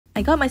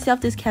I got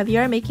myself this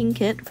caviar making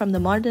kit from the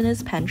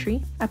Modernist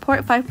Pantry. I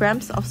poured 5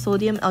 grams of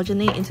sodium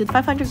alginate into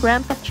 500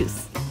 grams of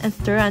juice and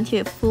stir until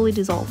it fully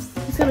dissolves.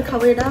 I'm just going to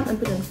cover it up and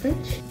put it in the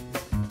fridge.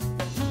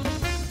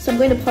 So I'm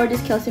going to pour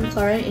this calcium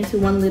chloride into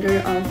 1 liter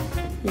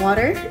of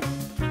water.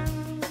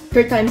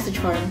 3 times the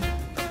charm,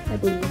 I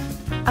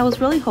believe. I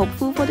was really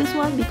hopeful for this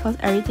one because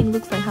everything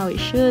looks like how it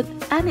should,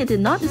 and it did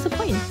not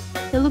disappoint.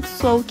 It looks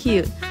so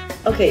cute.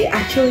 Okay, it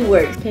actually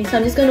works. Okay, so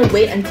I'm just going to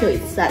wait until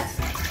it sets.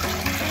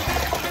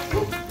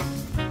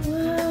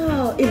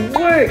 Wow, it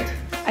worked!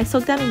 I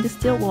soaked them in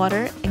distilled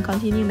water and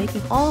continued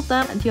making all of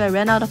them until I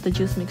ran out of the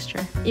juice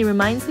mixture. It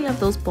reminds me of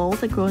those bowls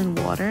that grow in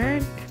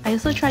water. I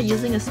also tried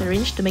using a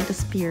syringe to make the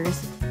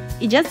spears.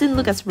 It just didn't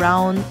look as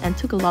round and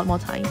took a lot more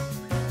time.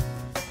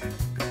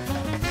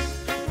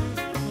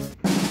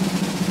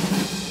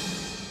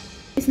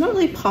 It's not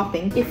really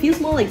popping. It feels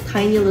more like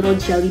tiny little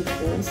jelly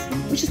balls,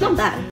 which is not bad.